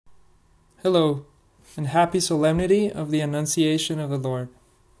Hello, and happy solemnity of the Annunciation of the Lord.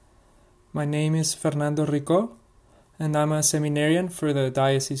 My name is Fernando Rico, and I'm a seminarian for the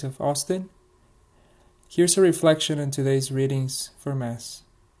Diocese of Austin. Here's a reflection on today's readings for Mass.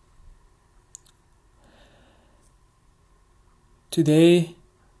 Today,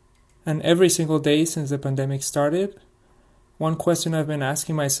 and every single day since the pandemic started, one question I've been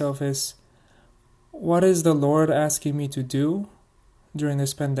asking myself is, what is the Lord asking me to do during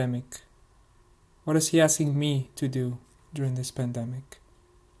this pandemic? What is He asking me to do during this pandemic?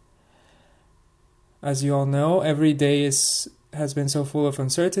 As you all know, every day has been so full of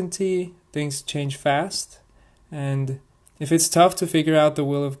uncertainty, things change fast, and if it's tough to figure out the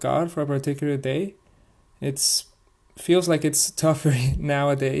will of God for a particular day, it feels like it's tougher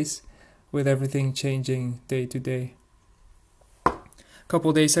nowadays with everything changing day to day. A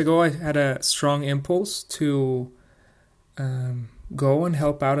couple days ago, I had a strong impulse to go and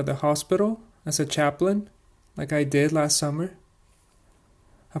help out at the hospital as a chaplain, like I did last summer.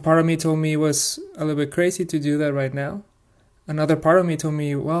 A part of me told me it was a little bit crazy to do that right now. Another part of me told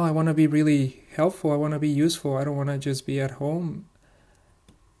me, well, I want to be really helpful. I want to be useful. I don't want to just be at home.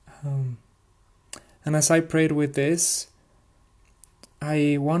 And as I prayed with this,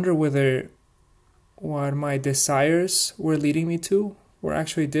 I wonder whether what my desires were leading me to were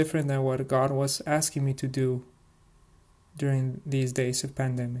actually different than what God was asking me to do during these days of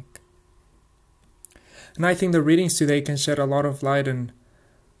pandemic. And I think the readings today can shed a lot of light on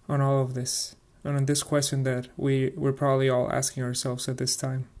all of this, and on this question that we're probably all asking ourselves at this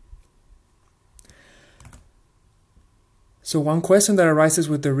time. So one question that arises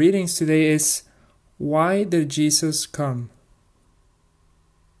with the readings today is, why did Jesus come?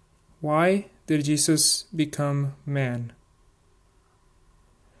 Why did Jesus become man?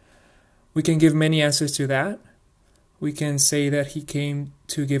 We can give many answers to that. We can say that He came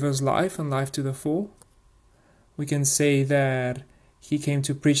to give us life and life to the full. We can say that He came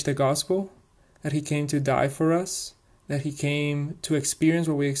to preach the gospel, that He came to die for us, that He came to experience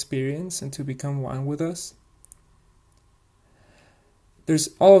what we experience and to become one with us.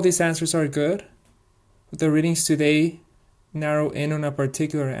 All of these answers are good, but the readings today narrow in on a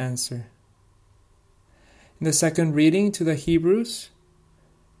particular answer. In the second reading to the Hebrews,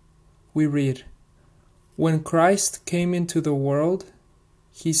 we read, "When Christ came into the world,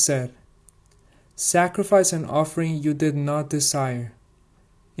 He said, 'Sacrifice and offering you did not desire.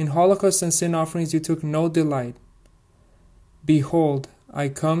 In holocaust and sin offerings you took no delight. Behold, I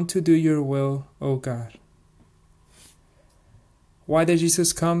come to do your will, O God.'" Why did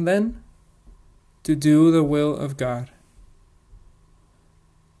Jesus come then? To do the will of God.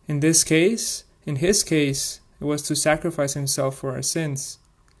 In His case, it was to sacrifice Himself for our sins.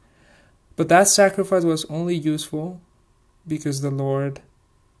 But that sacrifice was only useful because the Lord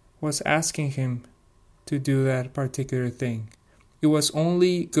was asking Him to do that particular thing. It was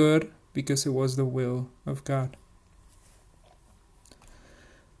only good because it was the will of God.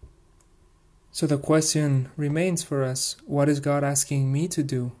 So the question remains for us, what is God asking me to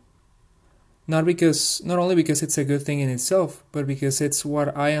do? Not only because it's a good thing in itself, but because it's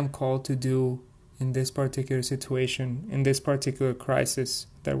what I am called to do in this particular situation, in this particular crisis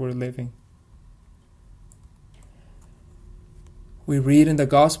that we're living. We read in the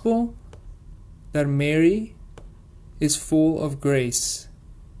Gospel that Mary is full of grace.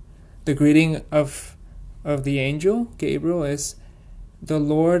 The greeting of the angel, Gabriel, is, "The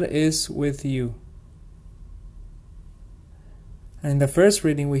Lord is with you." And in the first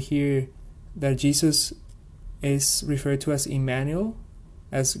reading we hear that Jesus is referred to as Emmanuel,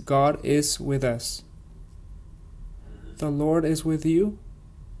 as God is with us. The Lord is with you,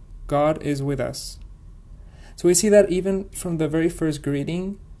 God is with us. So we see that even from the very first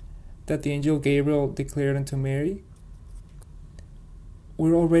greeting that the angel Gabriel declared unto Mary,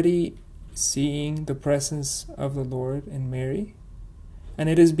 we're already seeing the presence of the Lord in Mary. And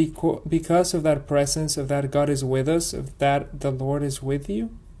it is because of that presence, of that God is with us, of that the Lord is with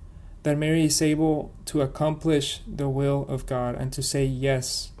you, that Mary is able to accomplish the will of God and to say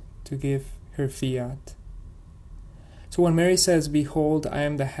yes, to give her fiat. So when Mary says, "Behold, I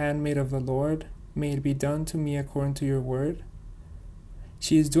am the handmaid of the Lord, may it be done to me according to your word,"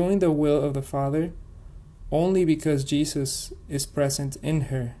 she is doing the will of the Father only because Jesus is present in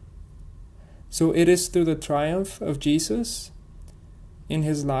her. So it is through the triumph of Jesus in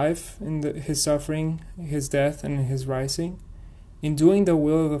His life, in His suffering, His death, and in His rising, in doing the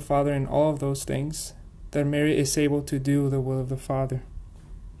will of the Father in all of those things, that Mary is able to do the will of the Father.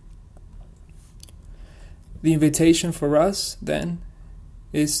 The invitation for us, then,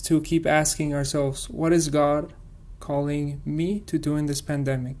 is to keep asking ourselves, what is God calling me to do in this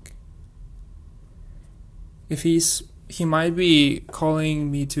pandemic? he might be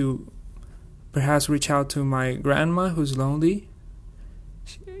calling me to perhaps reach out to my grandma who's lonely.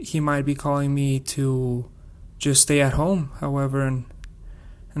 He might be calling me to just stay at home, however, and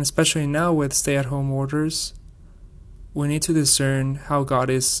especially now with stay-at-home orders, we need to discern how God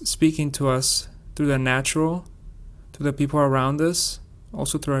is speaking to us through the natural, to the people around us,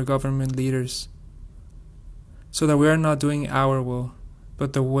 also through our government leaders, so that we are not doing our will,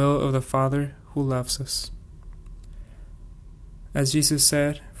 but the will of the Father who loves us. As Jesus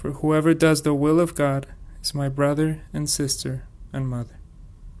said, "For whoever does the will of God is my brother and sister and mother."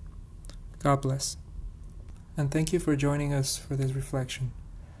 God bless. And thank you for joining us for this reflection.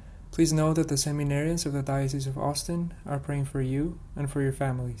 Please know that the seminarians of the Diocese of Austin are praying for you and for your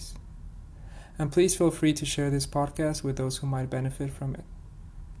families. And please feel free to share this podcast with those who might benefit from it.